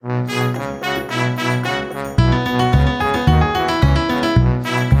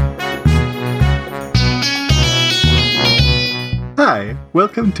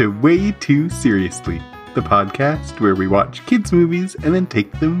Welcome to Way Too Seriously, the podcast where we watch kids' movies and then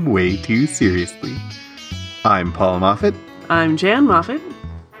take them way too seriously. I'm Paul Moffat. I'm Jan Moffat.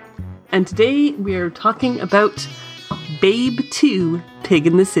 And today we're talking about Babe 2, Pig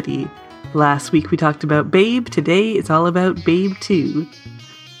in the City. Last week we talked about Babe, today it's all about Babe 2.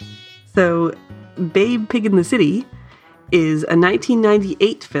 So, Babe, Pig in the City is a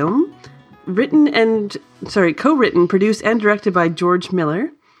 1998 film co-written, produced, and directed by George Miller.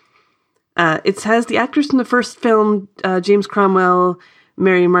 It has the actors from the first film, James Cromwell,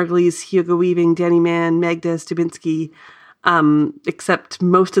 Mary Margolyes, Hugo Weaving, Danny Mann, Magda Stubinski, except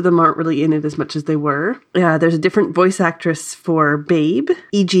most of them aren't really in it as much as they were. There's a different voice actress for Babe,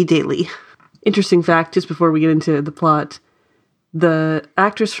 E.G. Daily. Interesting fact, just before we get into the plot, the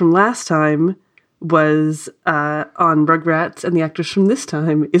actress from last time was on Rugrats, and the actress from this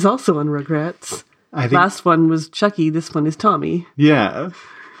time is also on Rugrats. Last one was Chucky, this one is Tommy. Yeah.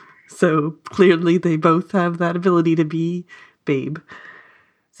 So clearly they both have that ability to be Babe.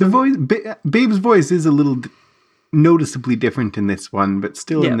 The voice, Babe's voice is a little noticeably different in this one, but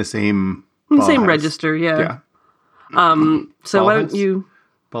still in the same same register, yeah. So why don't you...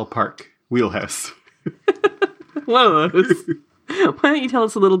 Ballpark. Wheelhouse. One of those. Why don't you tell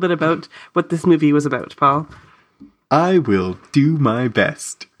us a little bit about what this movie was about, Paul? I will do my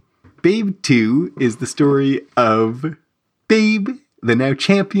best. Babe 2 is the story of Babe, the now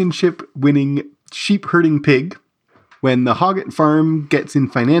championship-winning sheep-herding pig. When the Hoggett farm gets in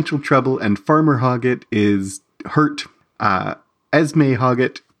financial trouble and Farmer Hoggett is hurt, Esme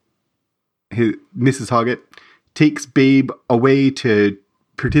Hoggett, Mrs. Hoggett, takes Babe away to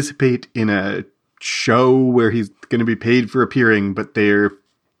participate in a show where he's going to be paid for appearing, but they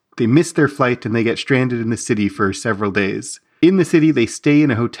miss their flight and they get stranded in the city for several days. In the city, they stay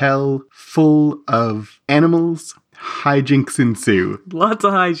in a hotel full of animals. Hijinks ensue. Lots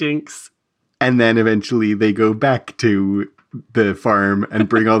of hijinks. And then eventually they go back to the farm and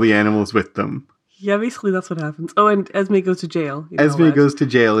bring all the animals with them. Yeah, basically that's what happens. Oh, and Esme goes to jail. Esme goes to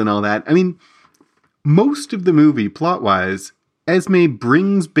jail and all that. I mean, most of the movie, plot-wise, Esme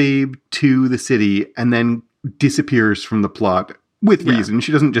brings Babe to the city and then disappears from the plot with reason.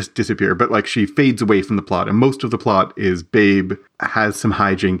 She doesn't just disappear, but she fades away from the plot. And most of the plot is Babe has some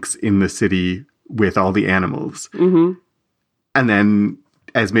hijinks in the city with all the animals. Mm-hmm. And then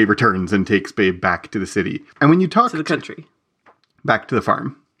Esme returns and takes Babe back to the city. And when you talk... To the country. Back to the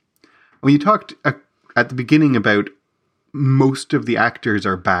farm. When you talked at the beginning about most of the actors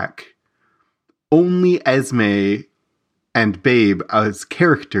are back, only Esme and Babe as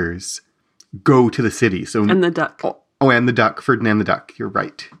characters go to the city. And the duck. Oh, and the duck, Ferdinand the duck. You're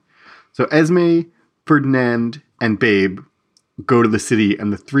right. So Esme, Ferdinand, and Babe go to the city,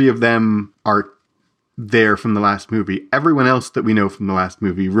 and the three of them are there from the last movie. Everyone else that we know from the last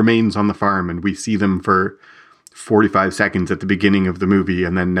movie remains on the farm, and we see them for 45 seconds at the beginning of the movie,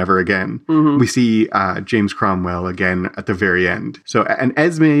 and then never again. Mm-hmm. We see James Cromwell again at the very end. So, and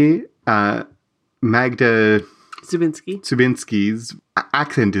Esme, Magda Stubinski's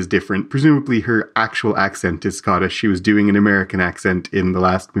accent is different. Presumably her actual accent is Scottish. She was doing an American accent in the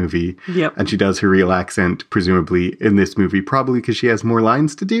last movie. Yep. And she does her real accent, presumably, in this movie. Probably because she has more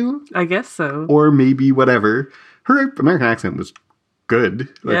lines to do. I guess so. Or maybe whatever. Her American accent was good.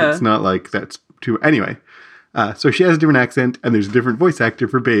 It's not like that's too... Anyway. So she has a different accent, and there's a different voice actor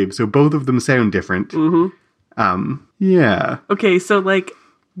for Babe. So both of them sound different. Mm-hmm. Yeah. Okay, so,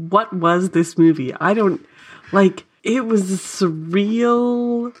 what was this movie? I don't... it was a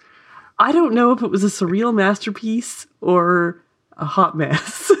surreal... I don't know if it was a surreal masterpiece or a hot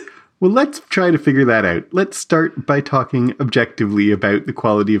mess. Well, let's try to figure that out. Let's start by talking objectively about the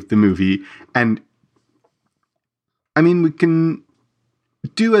quality of the movie. And, I mean, we can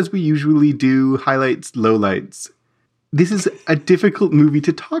do as we usually do, highlights, lowlights. This is a difficult movie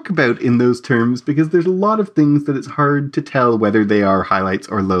to talk about in those terms because there's a lot of things that it's hard to tell whether they are highlights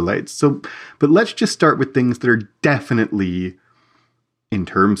or lowlights. But let's just start with things that are definitely, in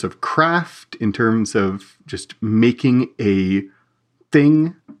terms of craft, in terms of just making a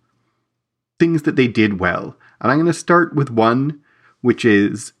thing, things that they did well. And I'm going to start with one, which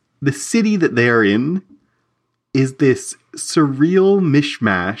is the city that they are in is this surreal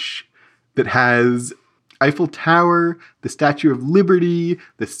mishmash that has Eiffel Tower, the Statue of Liberty,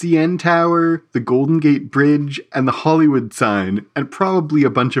 the CN Tower, the Golden Gate Bridge, and the Hollywood sign, and probably a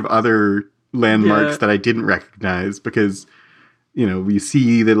bunch of other landmarks that I didn't recognize because, we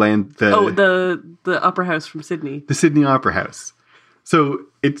see the Opera House from Sydney. The Sydney Opera House. So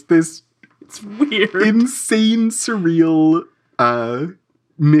it's this... It's weird. Insane, surreal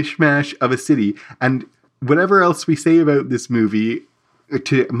mishmash of a city. And whatever else we say about this movie,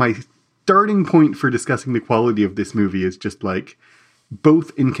 my starting point for discussing the quality of this movie is just like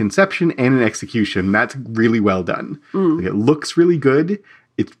both in conception and in execution. That's really well done. Like, it looks really good.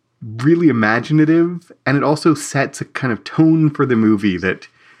 It's really imaginative, and it also sets a kind of tone for the movie that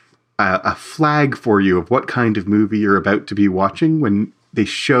a flag for you of what kind of movie you're about to be watching when they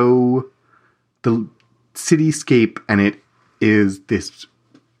show the cityscape and it is this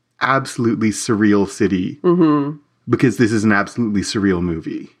absolutely surreal city. Because this is an absolutely surreal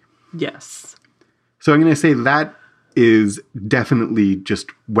movie. Yes. So I'm going to say that is definitely just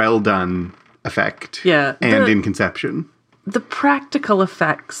well done effect. Yeah. And in conception. The practical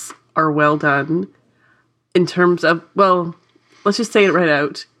effects are well done in terms of, well, let's just say it right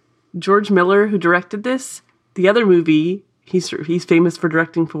out. George Miller, who directed this, the other movie he's famous for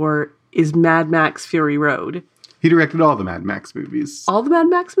directing for is Mad Max Fury Road. He directed all the Mad Max movies. All the Mad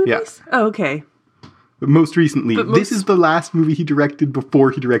Max movies? Yeah. Oh, okay. But most recently, this is the last movie he directed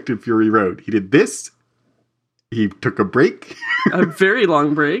before he directed Fury Road. He did this, he took a break. A very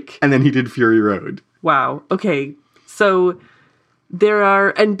long break. And then he did Fury Road. Wow. Okay. So there are,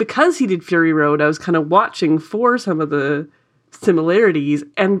 and because he did Fury Road, I was kind of watching for some of the similarities,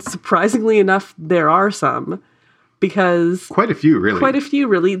 and surprisingly enough, there are some. Because quite a few,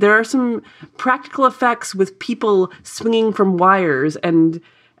 really. There are some practical effects with people swinging from wires, and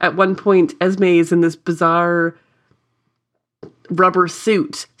at one point, Esme is in this bizarre rubber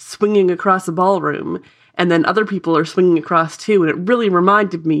suit swinging across a ballroom, and then other people are swinging across too, and it really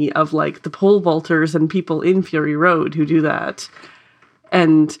reminded me of like the pole vaulters and people in Fury Road who do that.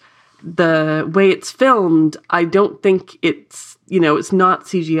 And the way it's filmed, I don't think it's, it's not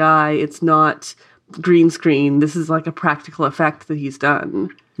CGI, it's not green screen. This is like a practical effect that he's done.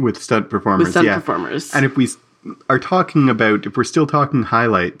 With stunt performers, performers. And if we are talking about, if we're still talking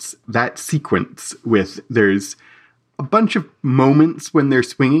highlights, that sequence there's a bunch of moments when they're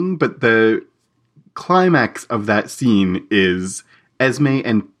swinging, but the climax of that scene is Esme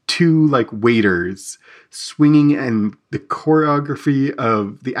and two like waiters swinging, and the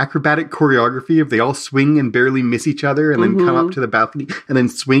acrobatic choreography of they all swing and barely miss each other and then come up to the balcony and then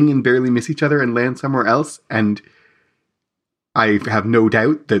swing and barely miss each other and land somewhere else. And I have no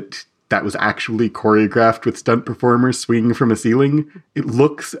doubt that was actually choreographed with stunt performers swinging from a ceiling. It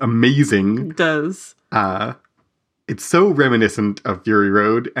looks amazing. It does. It's so reminiscent of Fury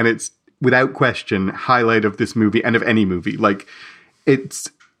Road, and it's without question highlight of this movie and of any movie. Like, it's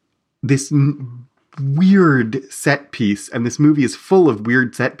this weird set piece, and this movie is full of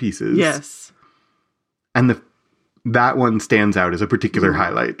weird set pieces. Yes. And that one stands out as a particular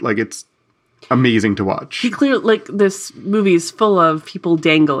highlight. Like, it's amazing to watch. This movie is full of people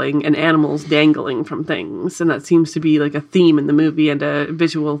dangling and animals dangling from things, and that seems to be like a theme in the movie and a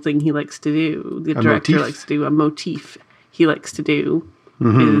visual thing he likes to do. The director likes to do a motif he likes to do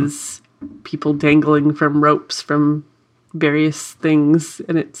is people dangling from ropes from various things,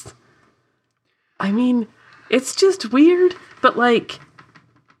 and it's just weird, but like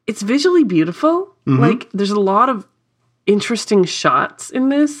it's visually beautiful. Like, there's a lot of interesting shots in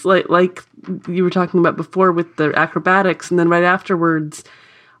this, like you were talking about before with the acrobatics, and then right afterwards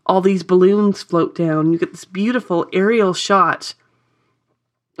all these balloons float down. You get this beautiful aerial shot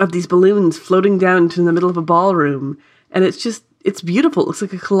of these balloons floating down to the middle of a ballroom, and it's beautiful. It looks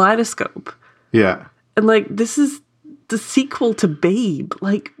like a kaleidoscope. Yeah. And like, this is the sequel to Babe.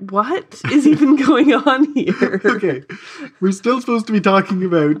 Like, what is even going on here? Okay, we're still supposed to be talking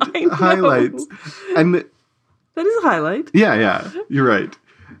about highlights, and that is a highlight. Yeah, you're right.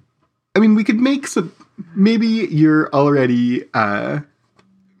 I mean, we could make some. Maybe you're already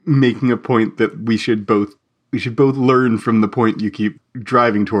making a point that we should both learn from the point you keep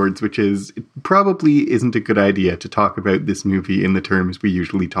driving towards, which is it probably isn't a good idea to talk about this movie in the terms we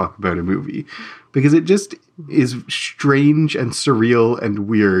usually talk about a movie, because it just is strange and surreal and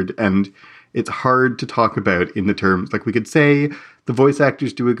weird, and it's hard to talk about in the terms. Like, we could say the voice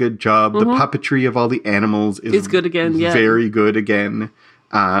actors do a good job, the puppetry of all the animals is good again, very good again.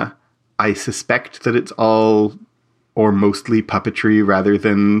 I suspect that it's all or mostly puppetry rather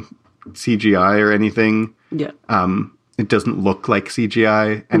than CGI or anything. Yeah. It doesn't look like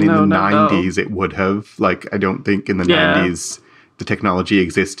CGI, and in the 90s it would have. Like, I don't think in the 90s the technology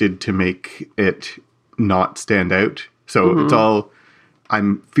existed to make it not stand out. So it's all, I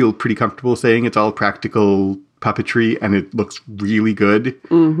feel pretty comfortable saying it's all practical puppetry, and it looks really good.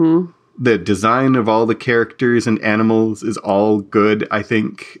 The design of all the characters and animals is all good, I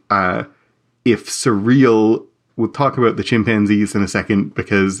think. If surreal, we'll talk about the chimpanzees in a second,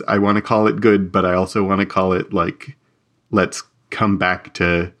 because I want to call it good, but I also want to call it, like, let's come back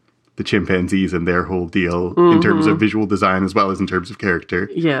to the chimpanzees and their whole deal in terms of visual design as well as in terms of character.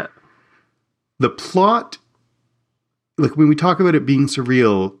 Yeah. The plot, like when we talk about it being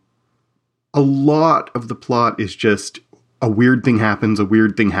surreal, a lot of the plot is just a weird thing happens,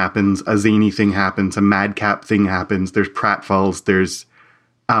 a zany thing happens, a madcap thing happens, there's pratfalls, there's...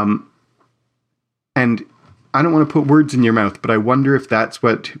 and I don't want to put words in your mouth, but I wonder if that's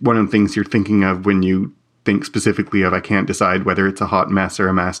what one of the things you're thinking of when you think specifically of I can't decide whether it's a hot mess or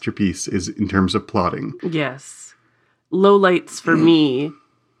a masterpiece is in terms of plotting. Yes. Lowlights for me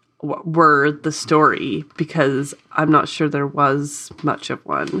were the story, because I'm not sure there was much of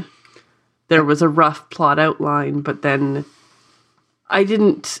one. There was a rough plot outline, but then I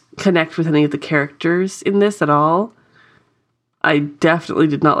didn't connect with any of the characters in this at all. I definitely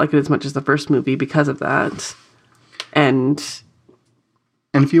did not like it as much as the first movie because of that. And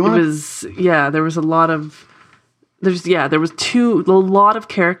if you want, there was a lot of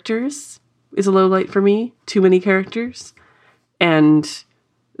characters is a low light for me. Too many characters, and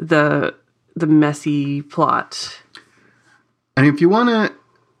the messy plot. And if you want to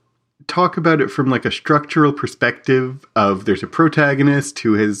talk about it from like a structural perspective of there's a protagonist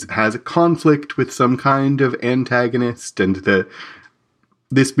who has a conflict with some kind of antagonist, and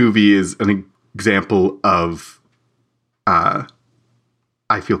this movie is an example of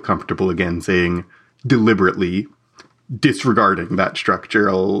I feel comfortable again saying deliberately disregarding that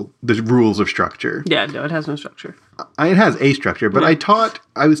the rules of structure. Yeah, no, it has no structure. It has a structure, but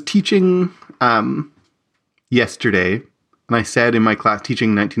I was teaching yesterday, and I said in my class teaching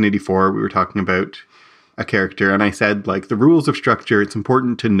 1984, we were talking about a character, and I said, like, the rules of structure, it's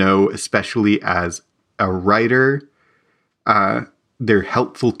important to know, especially as a writer, they're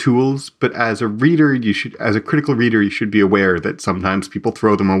helpful tools, but as a reader, as a critical reader, you should be aware that sometimes people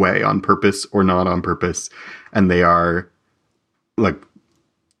throw them away on purpose or not on purpose, and they are, like,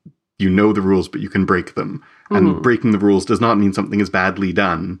 you know the rules, but you can break them. And breaking the rules does not mean something is badly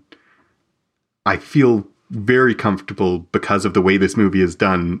done. I feel very comfortable, because of the way this movie is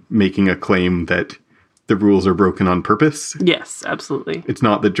done, making a claim that the rules are broken on purpose. Yes, absolutely. It's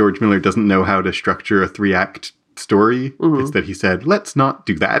not that George Miller doesn't know how to structure a 3-act story. It's that he said, let's not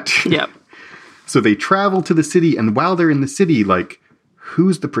do that. Yep. So they travel to the city, and while they're in the city, like,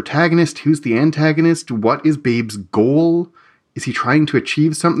 who's the protagonist? Who's the antagonist? What is Babe's goal? Is he trying to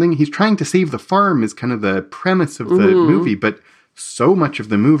achieve something? He's trying to save the farm is kind of the premise of the movie, but so much of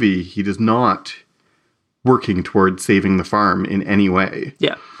the movie, he does not working towards saving the farm in any way.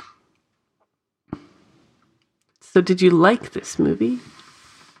 Yeah. So did you like this movie?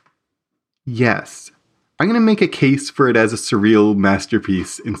 Yes. I'm going to make a case for it as a surreal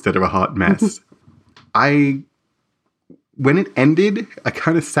masterpiece instead of a hot mess. When it ended, I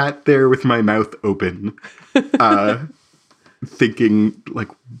kind of sat there with my mouth open, thinking, like,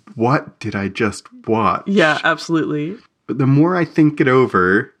 what did I just watch? Yeah, absolutely. But the more I think it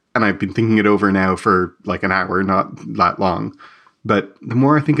over, and I've been thinking it over now for like an hour, not that long, but the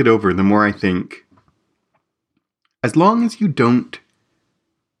more I think it over, the more I think, as long as you don't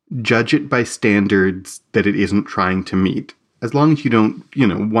judge it by standards that it isn't trying to meet, as long as you don't,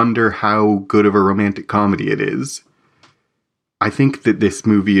 wonder how good of a romantic comedy it is, I think that this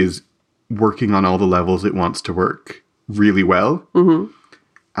movie is working on all the levels it wants to work really well. And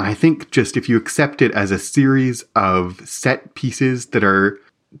I think just if you accept it as a series of set pieces that are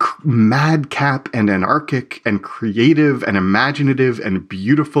madcap and anarchic and creative and imaginative and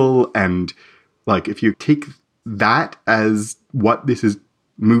beautiful, and like if you take that as what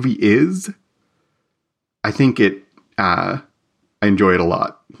movie is, I think I enjoy it a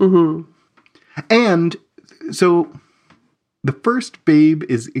lot. And so the first Babe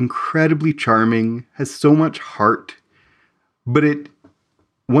is incredibly charming, has so much heart, but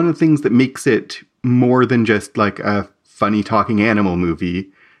one of the things that makes it more than just like a funny talking animal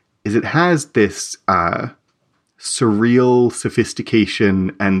movie is it has this surreal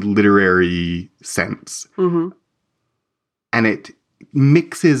sophistication and literary sense. And it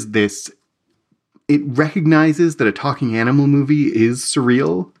mixes this, it recognizes that a talking animal movie is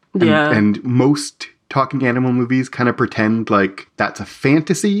surreal. And most talking animal movies kind of pretend like that's a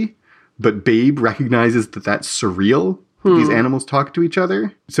fantasy, but Babe recognizes that that's surreal. These animals talk to each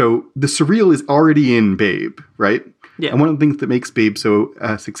other. So the surreal is already in Babe, right? Yeah. And one of the things that makes Babe so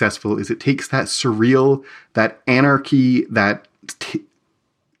successful is it takes that surreal, that anarchy, that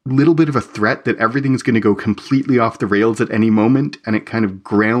little bit of a threat that everything's going to go completely off the rails at any moment, and it kind of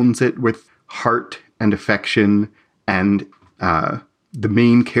grounds it with heart and affection, and the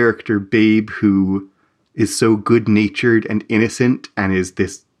main character, Babe, who is so good-natured and innocent and is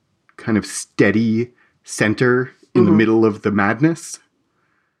this kind of steady center in the middle of the madness.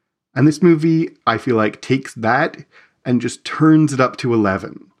 And this movie, I feel like, takes that and just turns it up to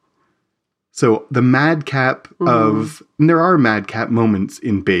 11. So the madcap of... And there are madcap moments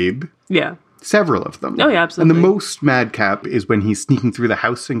in Babe. Yeah. Several of them. Oh, yeah, absolutely. And the most madcap is when he's sneaking through the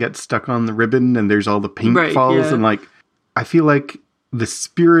house and gets stuck on the ribbon and there's all the paint falls. Yeah. And like, I feel like the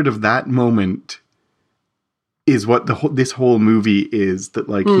spirit of that moment is what this whole movie is. That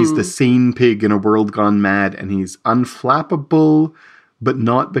like, he's the sane pig in a world gone mad and he's unflappable, but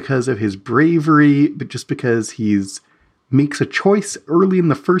not because of his bravery, but just because he's makes a choice early in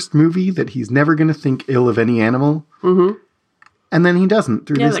the first movie that he's never going to think ill of any animal. Mm-hmm. And then he doesn't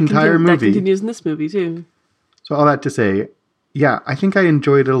through this entire movie. That continues in this movie too. So all that to say, yeah, I think I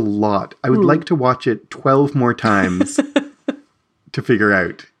enjoyed it a lot. I would like to watch it 12 more times to figure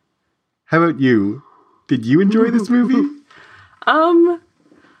out. How about you? Did you enjoy this movie?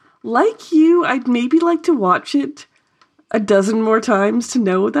 Like you, I'd maybe like to watch it a dozen more times to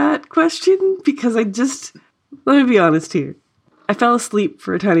know that question, because let me be honest here. I fell asleep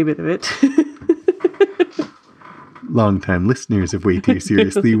for a tiny bit of it. Long-time listeners of Way Too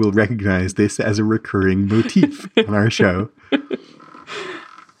Seriously will recognize this as a recurring motif on our show.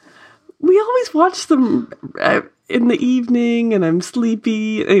 We always watch them in the evening and I'm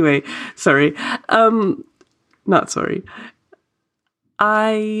sleepy. Anyway, sorry. Not sorry.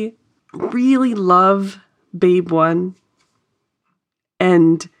 I really love Babe 1.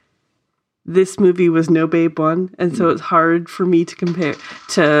 And this movie was no Babe 1, and so it's hard for me to compare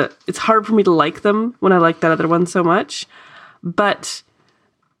to... It's hard for me to like them when I like that other one so much. But,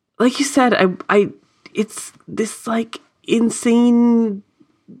 like you said, it's this, like, insane,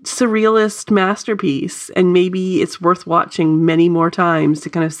 surrealist masterpiece, and maybe it's worth watching many more times to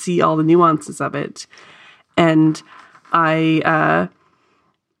kind of see all the nuances of it. And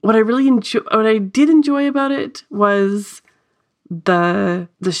what I did enjoy about it was the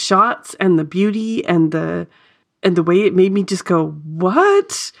shots and the beauty and the way it made me just go,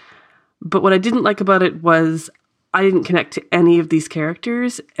 what? But what I didn't like about it was I didn't connect to any of these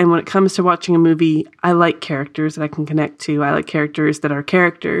characters. And when it comes to watching a movie, I like characters that I can connect to. I like characters that are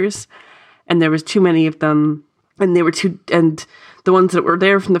characters. And there was too many of them. And and the ones that were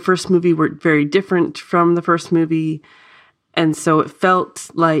there from the first movie were very different from the first movie. And so it felt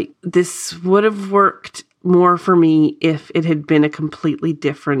like this would have worked more for me if it had been a completely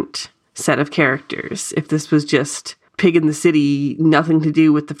different set of characters. If this was just Pig in the City, nothing to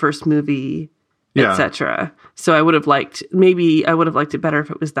do with the first movie, etc. So I would have liked it better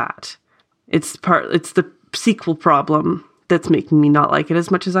if it was that. It's the sequel problem that's making me not like it as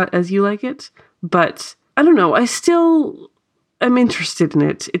much as you like it. But I don't know. I still am interested in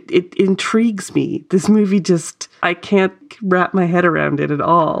it. It intrigues me. This movie I can't wrap my head around it at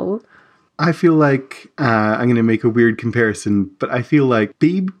all. I feel like, I'm going to make a weird comparison, but I feel like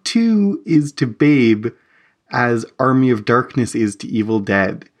Babe 2 is to Babe as Army of Darkness is to Evil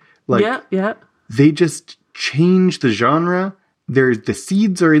Dead. Like, yeah. They just change the genre. The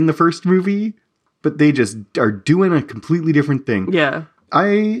seeds are in the first movie, but they just are doing a completely different thing. Yeah.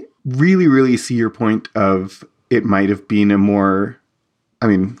 I really, really see your point of it might have been a more... I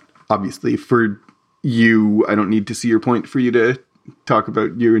mean, obviously, for you, I don't need to see your point for you to talk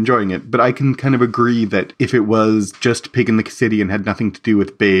about you enjoying it, but I can kind of agree that if it was just Pig in the City and had nothing to do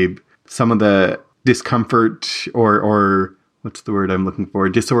with Babe, some of the discomfort or what's the word I'm looking for?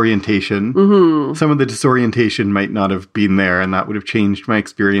 Disorientation. Mm-hmm. Some of the disorientation might not have been there, and that would have changed my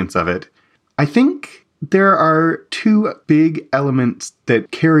experience of it. I think there are two big elements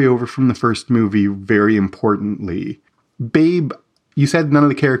that carry over from the first movie very importantly. Babe, you said none of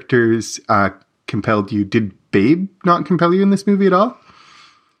the characters compelled you. Did Babe not compel you in this movie at all?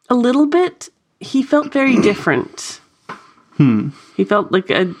 A little bit. He felt very different. He felt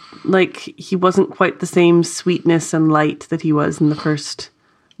like he wasn't quite the same sweetness and light that he was in the first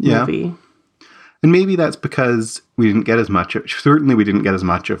movie. And maybe that's because we didn't get as much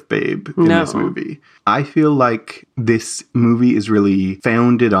of Babe in this movie. I feel like this movie is really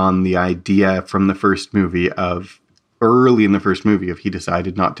founded on the idea from the first movie of early in the first movie of he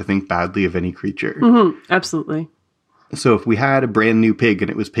decided not to think badly of any creature. Mm-hmm. Absolutely. So if we had a brand new pig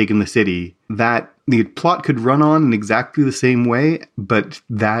and it was Pig in the City, that the plot could run on in exactly the same way, but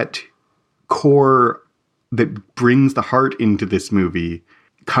that core that brings the heart into this movie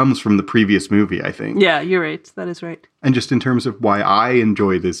comes from the previous movie, I think. Yeah, you're right. That is right. And just in terms of why I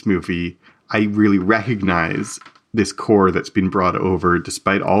enjoy this movie, I really recognize this core that's been brought over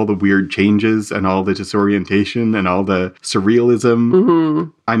despite all the weird changes and all the disorientation and all the surrealism. Mm-hmm.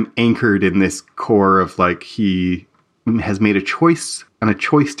 I'm anchored in this core of like he has made a choice and a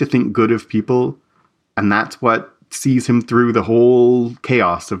choice to think good of people. And that's what sees him through the whole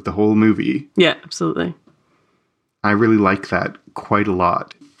chaos of the whole movie. Yeah, absolutely. I really like that quite a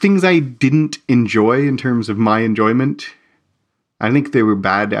lot. Things I didn't enjoy in terms of my enjoyment, I think they were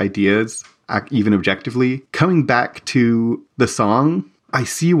bad ideas, even objectively. Coming back to the song, I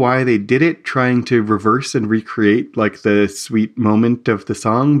see why they did it, trying to reverse and recreate like the sweet moment of the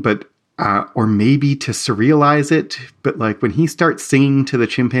song, but or maybe to surrealize it. But like when he starts singing to the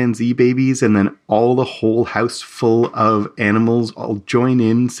chimpanzee babies and then all the whole house full of animals all join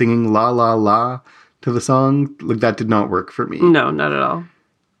in singing la la la to the song, like that did not work for me. No, not at all.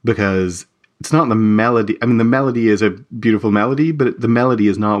 Because it's not the melody. I mean, the melody is a beautiful melody, but the melody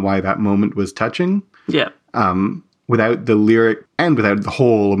is not why that moment was touching. Yeah. Without the lyric and without the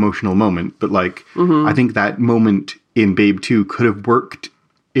whole emotional moment. But like, I think that moment in Babe 2 could have worked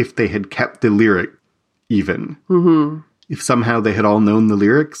if they had kept the lyric even. Mm-hmm. If somehow they had all known the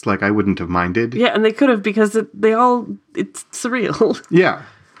lyrics, like I wouldn't have minded. Yeah, and they could have because it's surreal. Yeah,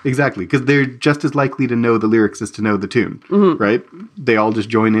 exactly. Because they're just as likely to know the lyrics as to know the tune, right? They all just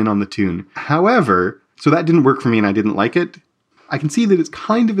join in on the tune. However, so that didn't work for me and I didn't like it. I can see that it's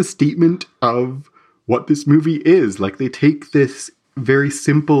kind of a statement of what this movie is. Like they take this very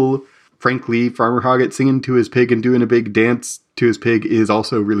simple, frankly, Farmer Hoggett singing to his pig and doing a big dance to his pig is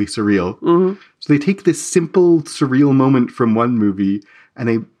also really surreal. Mm-hmm. So they take this simple, surreal moment from one movie and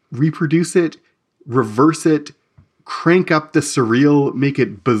they reproduce it, reverse it, crank up the surreal, make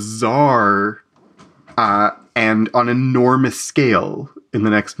it bizarre, and on an enormous scale in the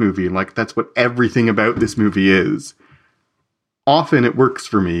next movie. Like that's what everything about this movie is. Often it works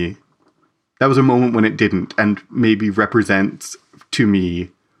for me. That was a moment when it didn't, and maybe represents to me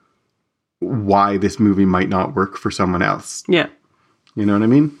why this movie might not work for someone else. Yeah. You know what I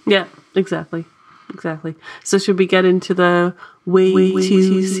mean? Yeah, exactly. Exactly. So should we get into the way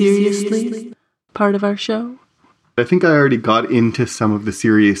too seriously part of our show? I think I already got into some of the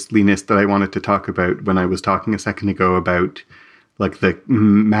seriousness that I wanted to talk about when I was talking a second ago about like the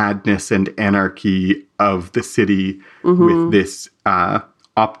madness and anarchy of the city with this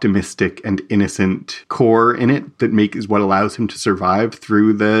optimistic and innocent core in it that is what allows him to survive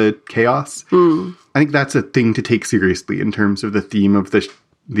through the chaos. I think that's a thing to take seriously in terms of the theme of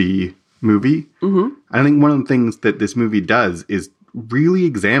the movie. I think one of the things that this movie does is really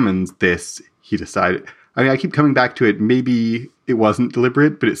examines this. He decided, I mean, I keep coming back to it. Maybe it wasn't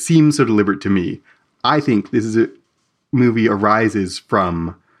deliberate, but it seems so deliberate to me. I think this is a movie arises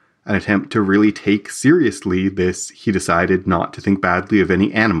from an attempt to really take seriously this. He decided not to think badly of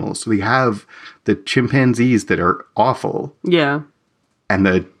any animals. So we have the chimpanzees that are awful. Yeah. And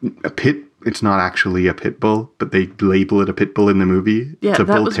it's not actually a pit bull, but they label it a pit bull in the movie. Yeah, it's a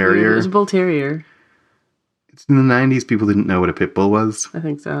bull terrier. Weird. It was a bull terrier. It's in the 90s, people didn't know what a pit bull was. I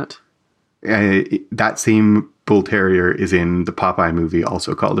think that. That same bull terrier is in the Popeye movie,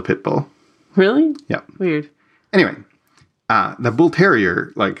 also called a pit bull. Really? Yeah. Weird. Anyway, the bull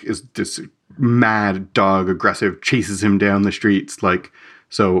terrier, like, is this mad dog, aggressive, chases him down the streets. Like,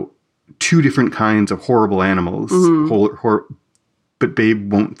 so two different kinds of horrible animals. But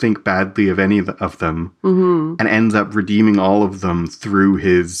Babe won't think badly of any of them and ends up redeeming all of them through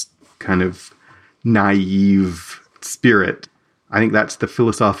his kind of naive spirit. I think that's the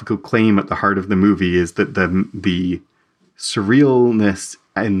philosophical claim at the heart of the movie, is that the surrealness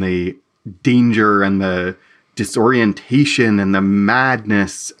and the danger and the disorientation and the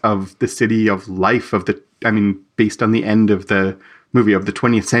madness of the city of life based on the end of the movie of the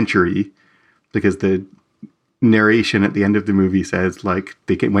 20th century, because the narration at the end of the movie says like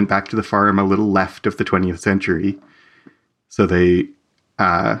they went back to the farm a little left of the 20th century. So the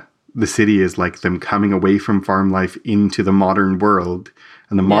city is like them coming away from farm life into the modern world.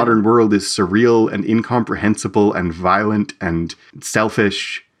 And the modern world is surreal and incomprehensible and violent and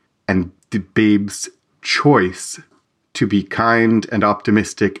selfish. And the Babe's choice to be kind and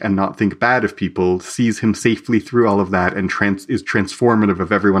optimistic and not think bad of people sees him safely through all of that and is transformative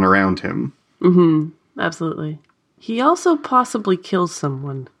of everyone around him. Mm-hmm. Absolutely. He also possibly kills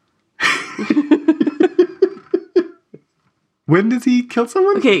someone. When does he kill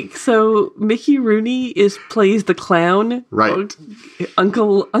someone? Okay, so Mickey Rooney plays the clown. Right.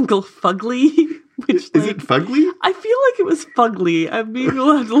 Uncle Fugly. Which, is it Fugly? I feel like it was Fugly. I mean,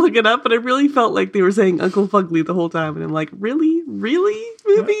 we'll have to look it up, but I really felt like they were saying Uncle Fugly the whole time. And I'm like, really? Really,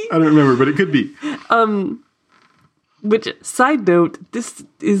 movie? I don't remember, but it could be. Which, side note, this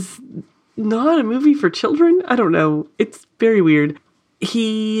is not a movie for children. I don't know. It's very weird.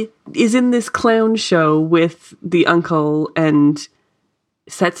 He is in this clown show with the uncle and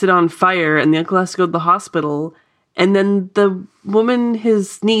sets it on fire, and the uncle has to go to the hospital. And then the woman,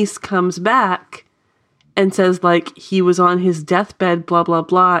 his niece, comes back and says, like, he was on his deathbed, blah, blah,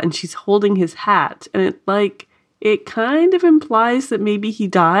 blah, and she's holding his hat. And it kind of implies that maybe he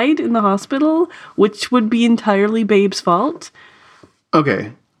died in the hospital, which would be entirely Babe's fault.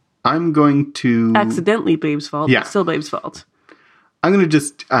 Okay. I'm going to... Accidentally Babe's fault, Yeah. but still Babe's fault. I'm going to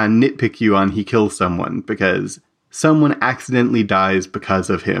just nitpick you on he kills someone, because someone accidentally dies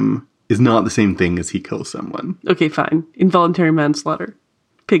because of him is not the same thing as he kills someone. Okay, fine. Involuntary manslaughter.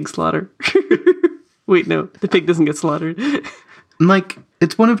 Pig slaughter. Wait, no. The pig doesn't get slaughtered. Like,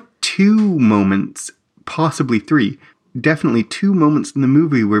 it's one of two moments, possibly three, definitely two moments in the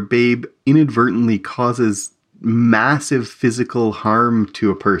movie where Babe inadvertently causes massive physical harm to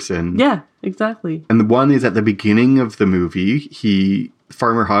a person. Yeah, exactly. And the one is at the beginning of the movie.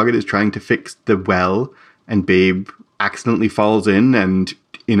 Farmer Hoggett is trying to fix the well, and Babe accidentally falls in, and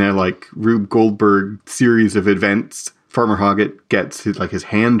in a, like, Rube Goldberg series of events, Farmer Hoggett gets his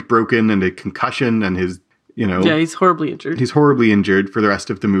hand broken and a concussion, and his, Yeah, he's horribly injured. he's horribly injured for the rest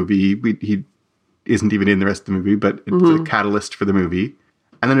of the movie. He isn't even in the rest of the movie, but it's a catalyst for the movie.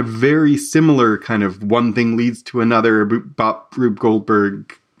 And then a very similar kind of one thing leads to another Rube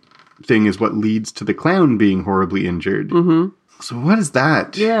Goldberg thing is what leads to the clown being horribly injured. Mm-hmm. So what is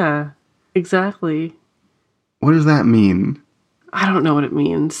that? Yeah, exactly. What does that mean? I don't know what it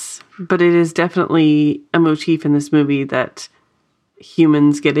means, but it is definitely a motif in this movie that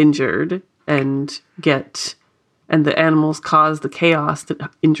humans get injured and the animals cause the chaos that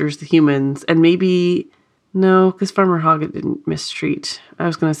injures the humans. And maybe, no, because Farmer Hoggett didn't mistreat. I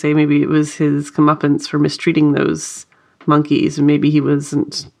was going to say maybe it was his comeuppance for mistreating those monkeys, and maybe he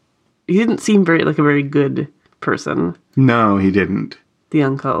didn't seem like a very good person. No, he didn't. The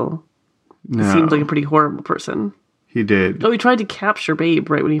uncle. No. He seemed like a pretty horrible person. He did. Oh, he tried to capture Babe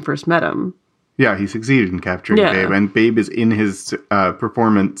right when he first met him. Yeah, he succeeded in capturing Babe, and Babe is in his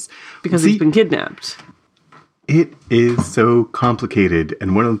performance. Because he's been kidnapped. It is so complicated,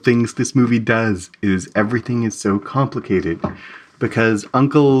 and one of the things this movie does is everything is so complicated. Because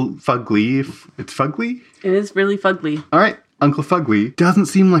Uncle Fugly, it's Fugly? It is really fugly. All right, Uncle Fugly doesn't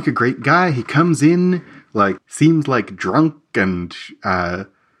seem like a great guy. He comes in, seems like drunk and...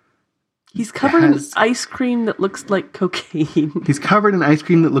 He's covered in ice cream that looks like cocaine. He's covered in ice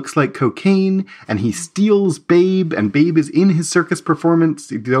cream that looks like cocaine, and he steals Babe, and Babe is in his circus performance,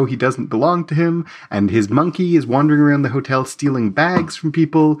 though he doesn't belong to him, and his monkey is wandering around the hotel stealing bags from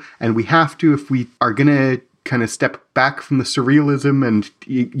people, and we have to, if we are gonna kind of step back from the surrealism and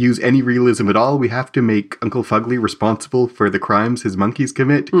use any realism at all, we have to make Uncle Fugly responsible for the crimes his monkeys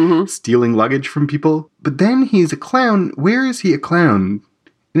commit, stealing luggage from people. But then he's a clown. Where is he a clown?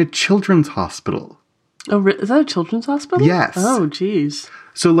 In a children's hospital. Oh, is that a children's hospital? Yes. Oh, geez.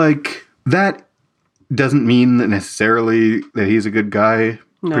 So, that doesn't mean that necessarily that he's a good guy,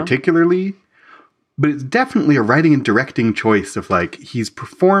 particularly. But it's definitely a writing and directing choice of, he's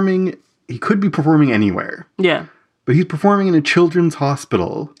performing... He could be performing anywhere. Yeah. But he's performing in a children's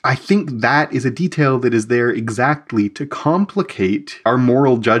hospital. I think that is a detail that is there exactly to complicate our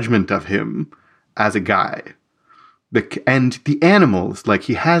moral judgment of him as a guy. And the animals,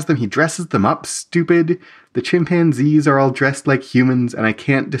 he has them, he dresses them up stupid. The chimpanzees are all dressed like humans, and I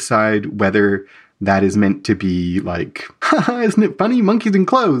can't decide whether that is meant to be haha, isn't it funny, monkeys in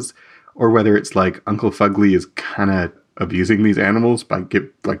clothes? Or whether it's Uncle Fugly is kind of abusing these animals by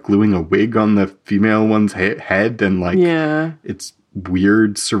gluing a wig on the female one's head, and yeah. It's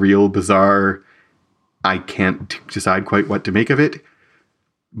weird, surreal, bizarre. I can't decide quite what to make of it.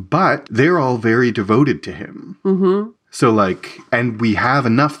 But they're all very devoted to him. Mm-hmm. So, and we have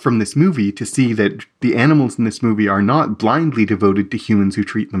enough from this movie to see that the animals in this movie are not blindly devoted to humans who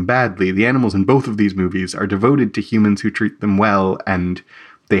treat them badly. The animals in both of these movies are devoted to humans who treat them well, and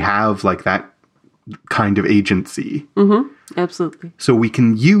they have, that kind of agency. Mm-hmm. Absolutely. So we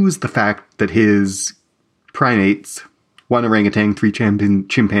can use the fact that his primates, one orangutan, 3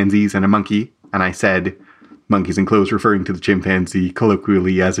 chimpanzees, and a monkey, and I said... monkeys in clothes referring to the chimpanzee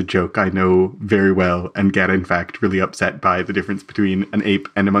colloquially as a joke I know very well, and get in fact really upset by the difference between an ape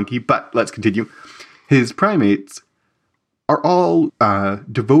and a monkey. But let's continue. His primates are all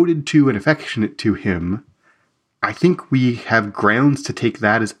devoted to and affectionate to him. I think we have grounds to take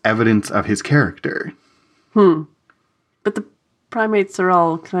that as evidence of his character. But the primates are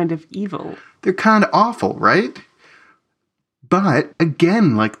all kind of evil. They're kind of awful, right? But,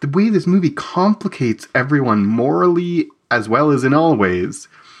 again, the way this movie complicates everyone morally as well as in all ways,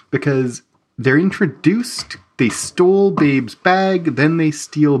 because they're introduced, they stole Babe's bag, then they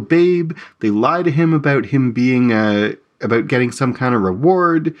steal Babe, they lie to him about him being, about getting some kind of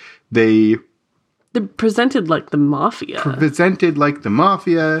reward, they They're presented like the mafia. Presented like the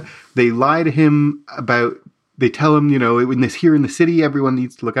mafia. They lie to him about, they tell him, here in the city, everyone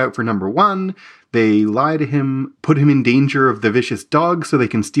needs to look out for number one. They lie to him, put him in danger of the vicious dog so they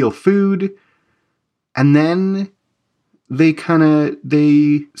can steal food. And then they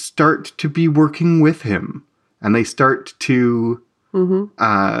start to be working with him. And they start to,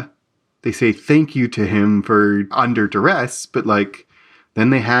 they say thank you to him for under duress, but like, then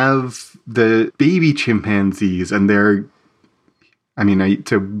they have the baby chimpanzees, and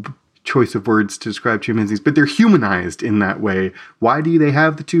it's a choice of words to describe chimpanzees, but they're humanized in that way. Why do they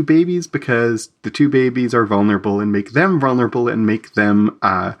have the two babies? Because the two babies are vulnerable and make them vulnerable and make them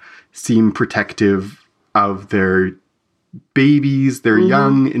seem protective of their babies, their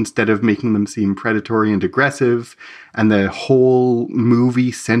young, instead of making them seem predatory and aggressive. And the whole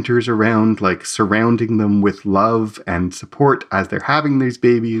movie centers around like surrounding them with love and support as they're having these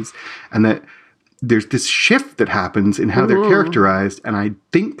babies. And that there's this shift that happens in how they're characterized. And I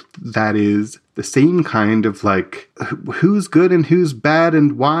think that is the same kind of like, who's good and who's bad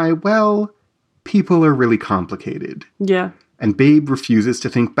and why? Well, people are really complicated. Yeah. And Babe refuses to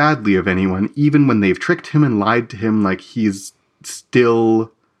think badly of anyone, even when they've tricked him and lied to him, like he's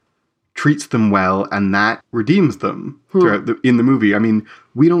still treats them well, and that redeems them throughout in the movie. I mean,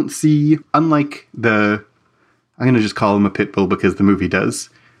 we don't see, unlike I'm going to just call him a pit bull because the movie does,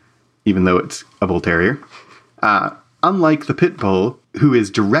 even though it's a bull terrier. Unlike the pit bull, who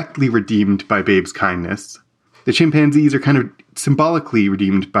is directly redeemed by Babe's kindness, the chimpanzees are kind of symbolically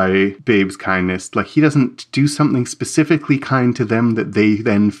redeemed by Babe's kindness. Like, he doesn't do something specifically kind to them that they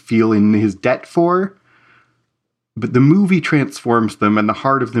then feel in his debt for. But the movie transforms them, and the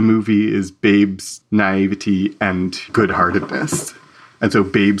heart of the movie is Babe's naivety and good-heartedness. And so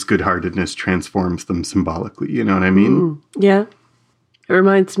Babe's good-heartedness transforms them symbolically, you know what I mean? Yeah. It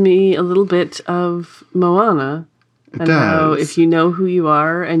reminds me a little bit of Moana. It does. How if you know who you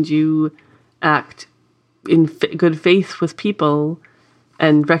are and you act in good faith with people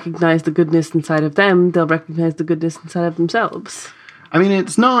and recognize the goodness inside of them, they'll recognize the goodness inside of themselves. I mean,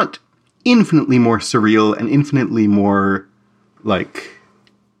 it's not infinitely more surreal and infinitely more, like,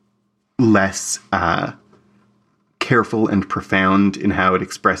 less careful and profound in how it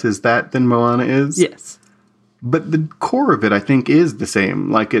expresses that than Moana is. Yes. But the core of it, I think, is the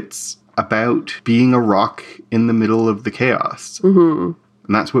same. Like, it's about being a rock in the middle of the chaos. Mm-hmm.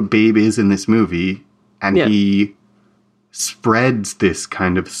 And that's what Babe is in this movie. And he spreads this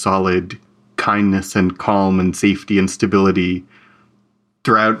kind of solid kindness and calm and safety and stability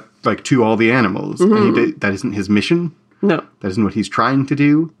throughout, like, to all the animals. Mm-hmm. And that isn't his mission. No. That isn't what he's trying to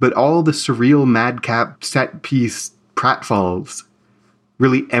do. But all the surreal madcap set piece pratfalls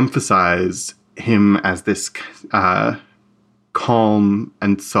really emphasize him as this calm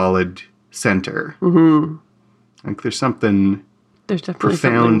and solid center. Mm-hmm. Like, there's something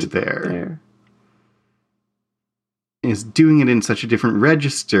profound there. Is doing it in such a different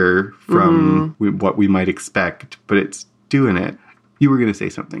register from what we might expect, but it's doing it. You were going to say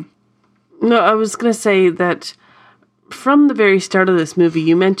something. No, I was going to say that from the very start of this movie,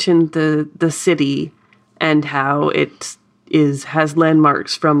 you mentioned the city and how it has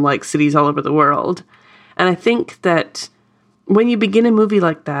landmarks from like cities all over the world. And I think that when you begin a movie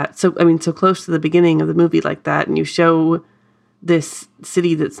like that, so close to the beginning of the movie like that, and you show this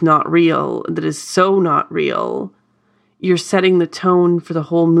city that's not real, that is so not real, you're setting the tone for the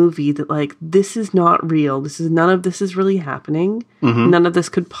whole movie that, like, this is not real. None of this is really happening. Mm-hmm. None of this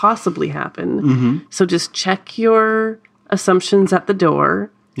could possibly happen. Mm-hmm. So just check your assumptions at the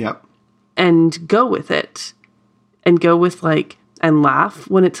door. Yep. And go with it. And go with, like, and laugh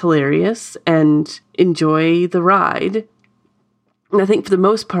when it's hilarious and enjoy the ride. And I think for the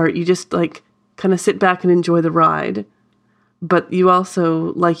most part, you just, like, kind of sit back and enjoy the ride. But you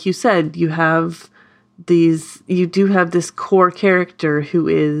also, like you said, you do have this core character who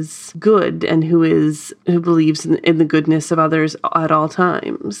is good and who believes in the goodness of others at all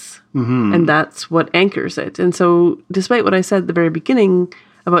times. Mm-hmm. And that's what anchors it. And so despite what I said at the very beginning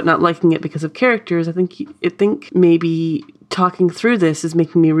about not liking it because of characters, I think maybe talking through this is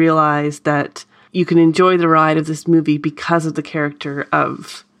making me realize that you can enjoy the ride of this movie because of the character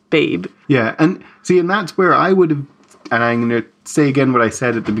of Babe. Yeah, and that's where I would have, and I'm going to say again what I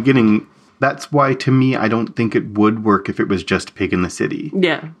said at the beginning, that's why, to me, I don't think it would work if it was just Pig in the City.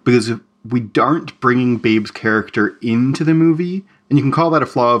 Yeah. Because if we aren't bringing Babe's character into the movie, and you can call that a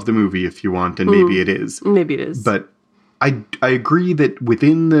flaw of the movie if you want, and maybe it is. Maybe it is. But I agree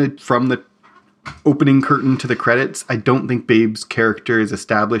that from the opening curtain to the credits, I don't think Babe's character is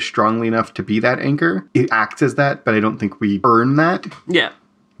established strongly enough to be that anchor. It acts as that, but I don't think we earn that. Yeah.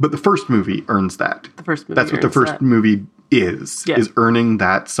 But the first movie earns that. The first movie That's what the first movie is earning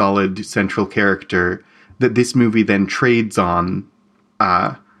that solid central character that this movie then trades on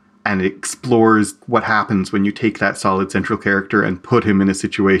and explores what happens when you take that solid central character and put him in a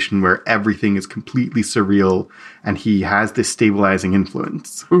situation where everything is completely surreal and he has this stabilizing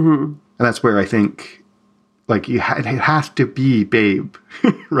influence. Mm-hmm. And that's where I think, like, it has to be Babe,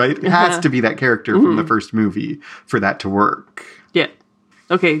 right? It has to be that character from the first movie for that to work. Yeah.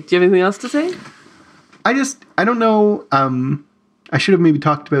 Okay, do you have anything else to say? I don't know. I should have maybe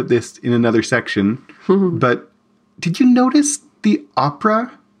talked about this in another section, but did you notice the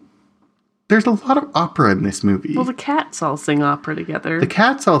opera? There's a lot of opera in this movie. Well, the cats all sing opera together. The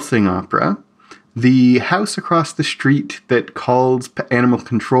cats all sing opera. The house across the street that calls animal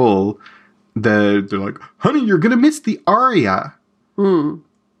control, they're like, honey, you're going to miss the aria.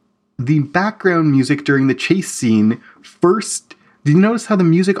 The background music during the chase scene first... Did you notice how the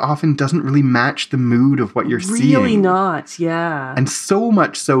music often doesn't really match the mood of what you're seeing? Really not, yeah. And so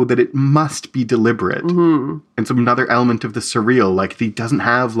much so that it must be deliberate. Mm-hmm. And so another element of the surreal, like he doesn't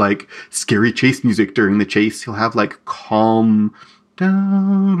have like scary chase music during the chase. He'll have like calm,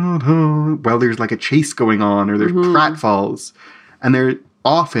 while there's like a chase going on or there's pratfalls. And they're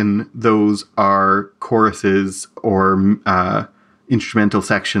often those are choruses or instrumental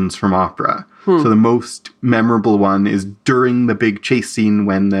sections from opera. So the most memorable one is during the big chase scene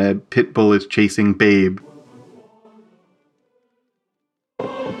when the pit bull is chasing Babe.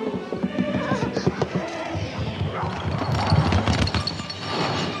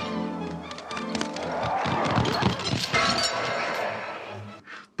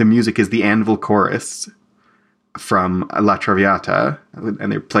 The music is the anvil chorus from La Traviata,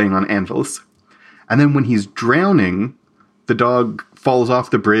 and they're playing on anvils. And then when he's drowning, the dog falls off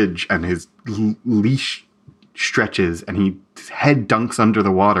the bridge and his leash stretches and his head dunks under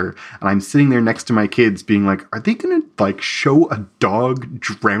the water. And I'm sitting there next to my kids being like, are they going to like show a dog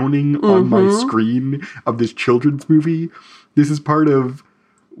drowning on my screen of this children's movie? This is part of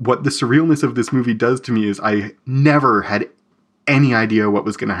what the surrealness of this movie does to me is I never had any idea what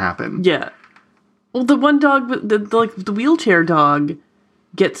was going to happen. Yeah. Well, the one dog, the wheelchair dog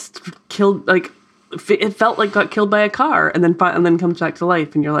gets killed, like, it felt like got killed by a car and then comes back to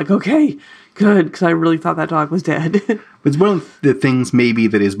life. And you're like, okay, good. Because I really thought that dog was dead. It's one of the things maybe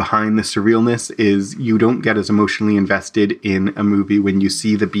that is behind the surrealness is you don't get as emotionally invested in a movie when you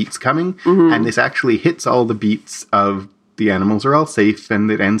see the beats coming. Mm-hmm. And this actually hits all the beats of the animals are all safe and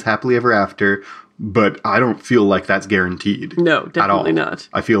it ends happily ever after. But I don't feel like that's guaranteed. No, definitely not.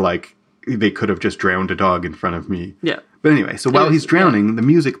 I feel like they could have just drowned a dog in front of me. Yeah. But anyway, so while he's drowning, the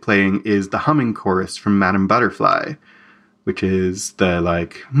music playing is the humming chorus from Madame Butterfly, which is the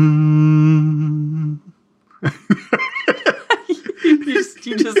like, you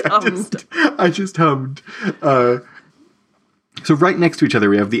just hummed. I just hummed. So right next to each other,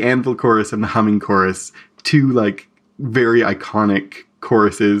 we have the anvil chorus and the humming chorus, two like very iconic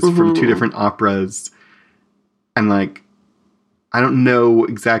choruses from two different operas. And like, I don't know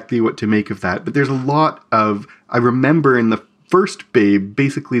exactly what to make of that, but there's a lot of... I remember in the first Babe,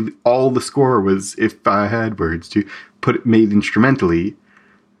 basically all the score was if I had words to put it made instrumentally.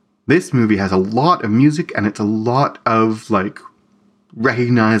 This movie has a lot of music and it's a lot of like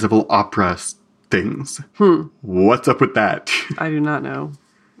recognizable opera things. What's up with that? I do not know.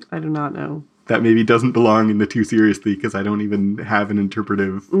 That maybe doesn't belong in the Too Seriously because I don't even have an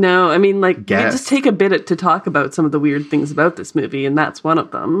interpretive. No, I mean, like, guess. We just take a bit to talk about some of the weird things about this movie, and that's one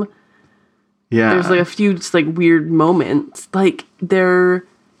of them. Yeah. There's like a few just like weird moments. Like they're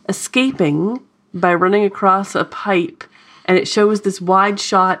escaping by running across a pipe, and it shows this wide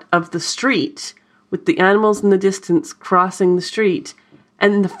shot of the street with the animals in the distance crossing the street.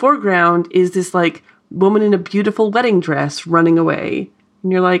 And in the foreground is this like woman in a beautiful wedding dress running away.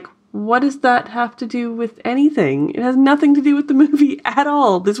 And you're like, what does that have to do with anything? It has nothing to do with the movie at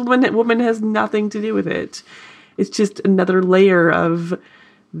all. This woman has nothing to do with it. It's just another layer of,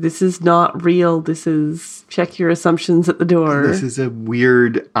 this is not real. This is, check your assumptions at the door. This is a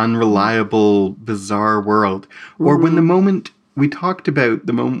weird, unreliable, bizarre world. Or when the moment, we talked about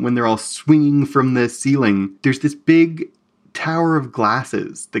the moment when they're all swinging from the ceiling, there's this big tower of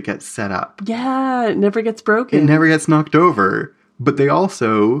glasses that gets set up. Yeah, it never gets broken. It never gets knocked over. But he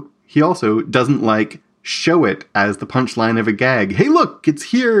also doesn't like show it as the punchline of a gag. Hey, look, it's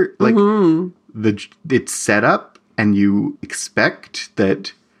here. Like it's set up and you expect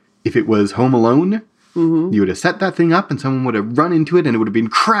that if it was Home Alone, you would have set that thing up and someone would have run into it and it would have been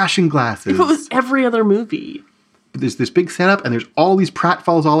crashing glasses. If it was every other movie. But there's this big setup and there's all these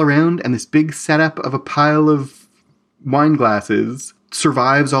pratfalls all around and this big setup of a pile of wine glasses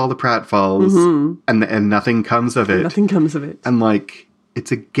survives all the pratfalls and nothing comes of it. Nothing comes of it. And like,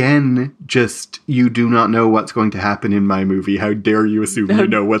 it's again just, you do not know what's going to happen in my movie. How dare you assume you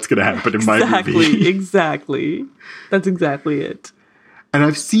know what's going to happen in my movie? Exactly. That's exactly it. And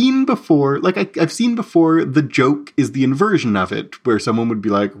I've seen before, like I've seen before, the joke is the inversion of it, where someone would be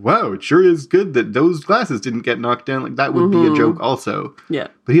like, wow, it sure is good that those glasses didn't get knocked down. Like, that would be a joke also. Yeah.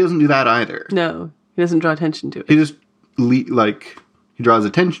 But he doesn't do that either. No, he doesn't draw attention to it. He just, he draws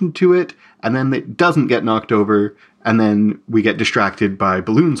attention to it, and then it doesn't get knocked over, and then we get distracted by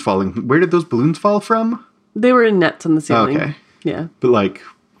balloons falling. Where did those balloons fall from? They were in nets on the ceiling. Okay. Yeah. But like,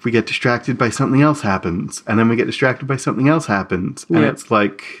 we get distracted by something else happens, and then we get distracted by something else happens, and it's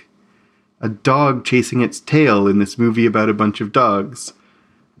like a dog chasing its tail in this movie about a bunch of dogs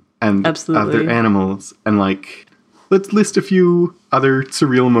and other animals. And like, let's list a few other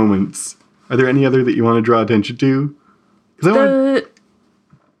surreal moments. Are there any other that you want to draw attention to?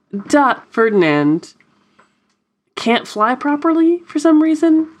 Ferdinand can't fly properly for some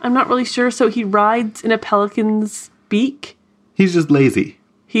reason. I'm not really sure. So he rides in a pelican's beak. He's just lazy.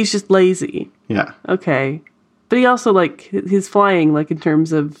 He's just lazy. Yeah. Okay. But he also, like, his flying, like, in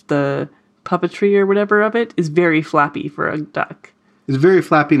terms of the puppetry or whatever of it, is very flappy for a duck. It's very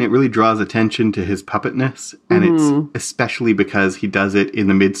flappy, and it really draws attention to his puppetness. And it's especially because he does it in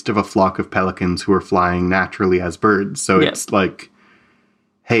the midst of a flock of pelicans who are flying naturally as birds. So it's like,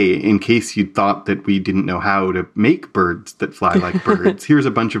 hey, in case you thought that we didn't know how to make birds that fly like birds, here's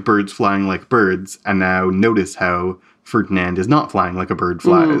a bunch of birds flying like birds, and now notice how Ferdinand is not flying like a bird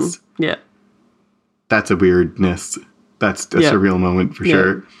flies. Yeah. That's a weirdness. That's a surreal moment for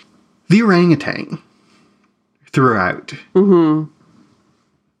sure. The orangutan throughout.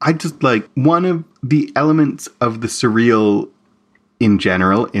 I just like, one of the elements of the surreal in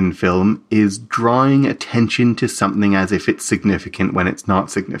general in film is drawing attention to something as if it's significant when it's not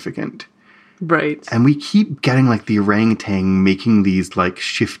significant. Right. And we keep getting like the orangutan making these like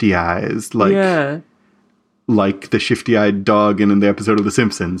shifty eyes, like like the shifty-eyed dog in the episode of The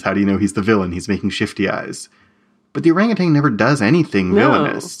Simpsons. How do you know he's the villain? He's making shifty eyes. But the orangutan never does anything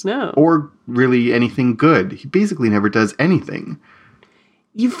villainous. No. Or really anything good. He basically never does anything.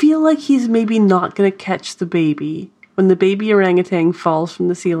 You feel like he's maybe not going to catch the baby. When the baby orangutan falls from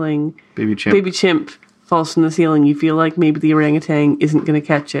the ceiling, baby chimp falls from the ceiling, you feel like maybe the orangutan isn't going to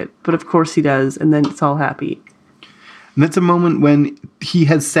catch it. But of course he does, and then it's all happy. And that's a moment when he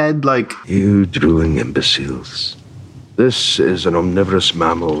has said, like, you drooling imbeciles. This is an omnivorous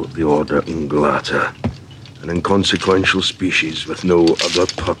mammal of the order Ungulata, an inconsequential species with no other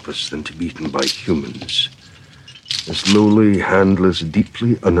purpose than to be eaten by humans. This lowly, handless,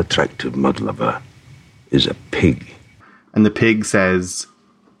 deeply unattractive mudlover is a pig. And the pig says,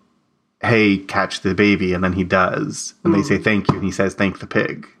 hey, catch the baby, and then he does. And they say thank you, and he says, thank the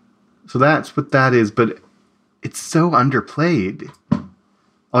pig. So that's what that is, but it's so underplayed.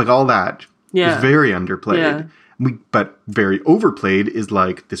 Like, all that is very underplayed. Yeah. But very overplayed is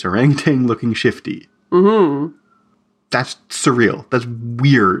like this orangutan looking shifty. That's surreal. That's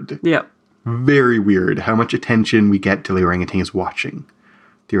weird. Yeah. Very weird how much attention we get till the orangutan is watching.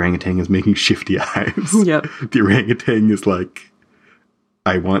 The orangutan is making shifty eyes. Yep. The orangutan is like,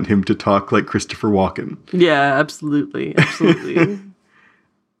 I want him to talk like Christopher Walken. Yeah, absolutely. Absolutely.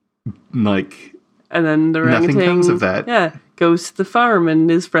 Like, and then the orangutan, nothing comes of that. Yeah, goes to the farm and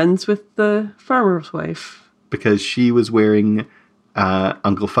is friends with the farmer's wife. Because she was wearing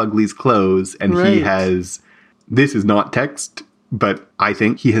Uncle Fugly's clothes, and he has, this is not text, but I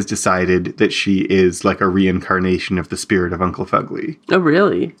think he has decided that she is like a reincarnation of the spirit of Uncle Fugly. Oh,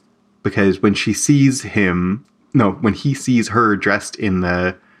 really? Because when she sees him, when he sees her dressed in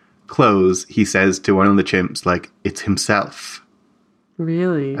the clothes, he says to one of the chimps, like, it's himself.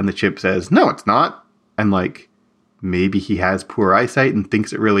 Really? And the chimp says, no, it's not. And like, maybe he has poor eyesight and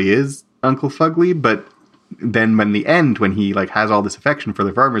thinks it really is Uncle Fugly, but then when the end, when he like has all this affection for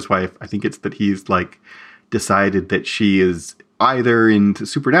the farmer's wife, I think it's that he's like decided that she is either in a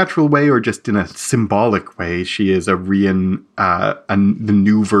supernatural way or just in a symbolic way. She is the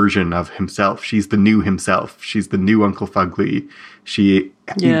new version of himself. She's the new himself. She's the new Uncle Fugly. She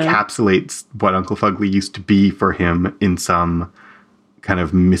encapsulates what Uncle Fugly used to be for him in some kind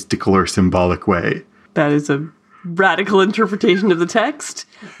of mystical or symbolic way. That is a radical interpretation of the text,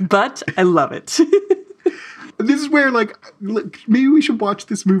 but I love it. This is where, like, maybe we should watch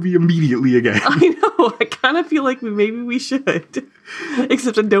this movie immediately again. I know. I kind of feel like maybe we should.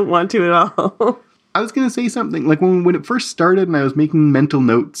 Except I don't want to at all. I was going to say something. Like, when it first started and I was making mental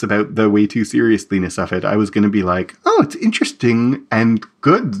notes about the way too seriousness of it, I was going to be like, oh, it's interesting and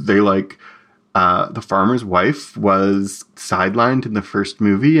good. They, like, the farmer's wife was sidelined in the first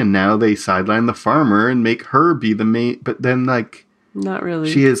movie, and now they sideline the farmer and make her be the main. But then, like, not really.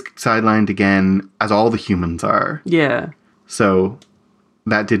 She is sidelined again, as all the humans are. Yeah. So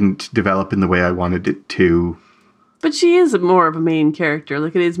that didn't develop in the way I wanted it to. But she is more of a main character.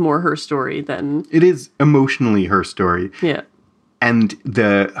 Like, it is more her story than... It is emotionally her story. Yeah. And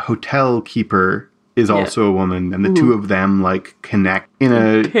the hotel keeper is also a woman, and the two of them, like, connect in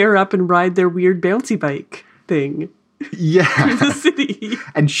a... Pair up and ride their weird bouncy bike thing. Yeah. Through the city.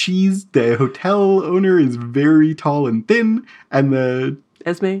 And the hotel owner is very tall and thin, and the...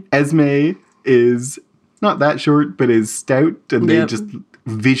 Esme is not that short, but is stout, and they just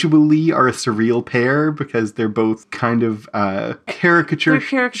visually are a surreal pair because they're both kind of caricatures.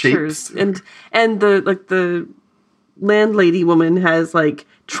 Shapes. And the landlady woman has like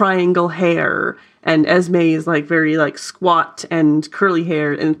triangle hair, and Esme is like very like squat and curly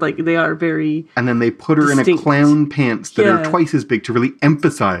hair, and like they are very and then they put her distinct. In a clown pants that are twice as big to really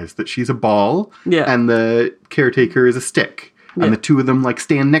emphasize that she's a ball, and the caretaker is a stick, and the two of them like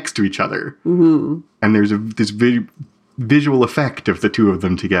stand next to each other, and there's this visual effect of the two of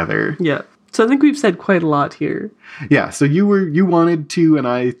them together. Yeah, so I think we've said quite a lot here. Yeah, so you wanted to, and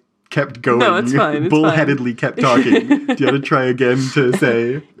I kept going. No, it's fine. Bullheadedly kept talking. Do you want to try again to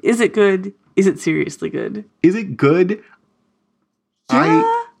say? Is it good? Is it seriously good? Is it good?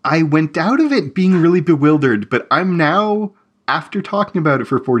 Yeah. I went out of it being really bewildered, but I'm now, after talking about it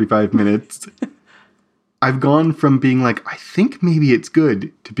for 45 minutes, I've gone from being like, I think maybe it's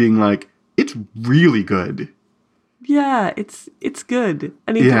good, to being like, it's really good. Yeah, it's good.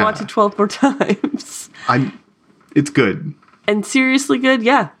 I need to watch it 12 more times. It's good. And seriously good?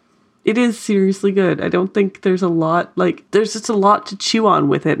 Yeah. It is seriously good. I don't think there's a lot, there's just a lot to chew on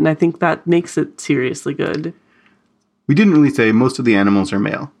with it, and I think that makes it seriously good. We didn't really say most of the animals are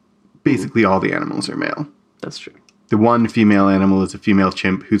male. Basically all the animals are male. That's true. The one female animal is a female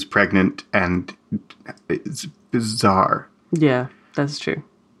chimp who's pregnant, and it's bizarre. Yeah, that's true.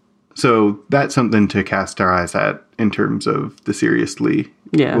 So that's something to cast our eyes at in terms of the seriously.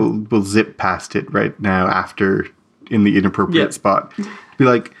 Yeah. We'll zip past it right now after in the inappropriate spot. Be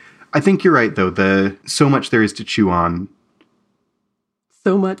like, I think you're right, though. So much there is to chew on.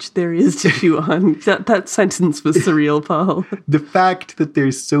 So much there is to chew on. That sentence was surreal, Paul. The fact that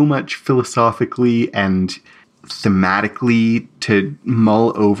there's so much philosophically and thematically to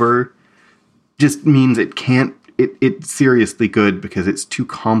mull over just means it's seriously good because it's too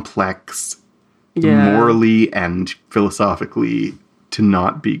complex morally and philosophically to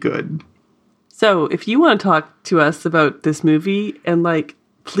not be good. So if you want to talk to us about this movie and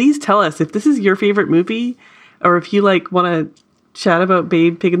please tell us if this is your favorite movie, or if you want to chat about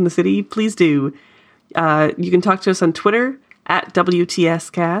Babe Pig in the City, please do. You can talk to us on Twitter at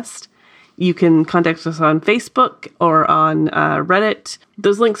WTScast. You can contact us on Facebook or on Reddit.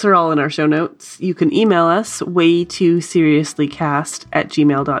 Those links are all in our show notes. You can email us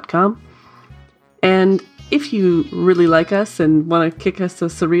waytooseriouslycast@gmail.com. And if you really like us and want to kick us a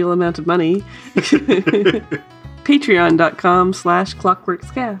surreal amount of money,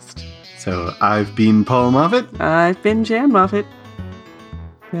 patreon.com/clockworkscast. So I've been Paul Moffat. I've been Jan Moffat.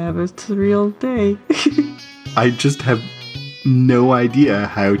 Have a surreal day. I just have no idea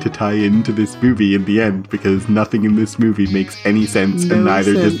how to tie into this movie in the end, because nothing in this movie makes any sense, and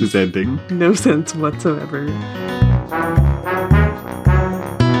neither does this ending. No sense whatsoever.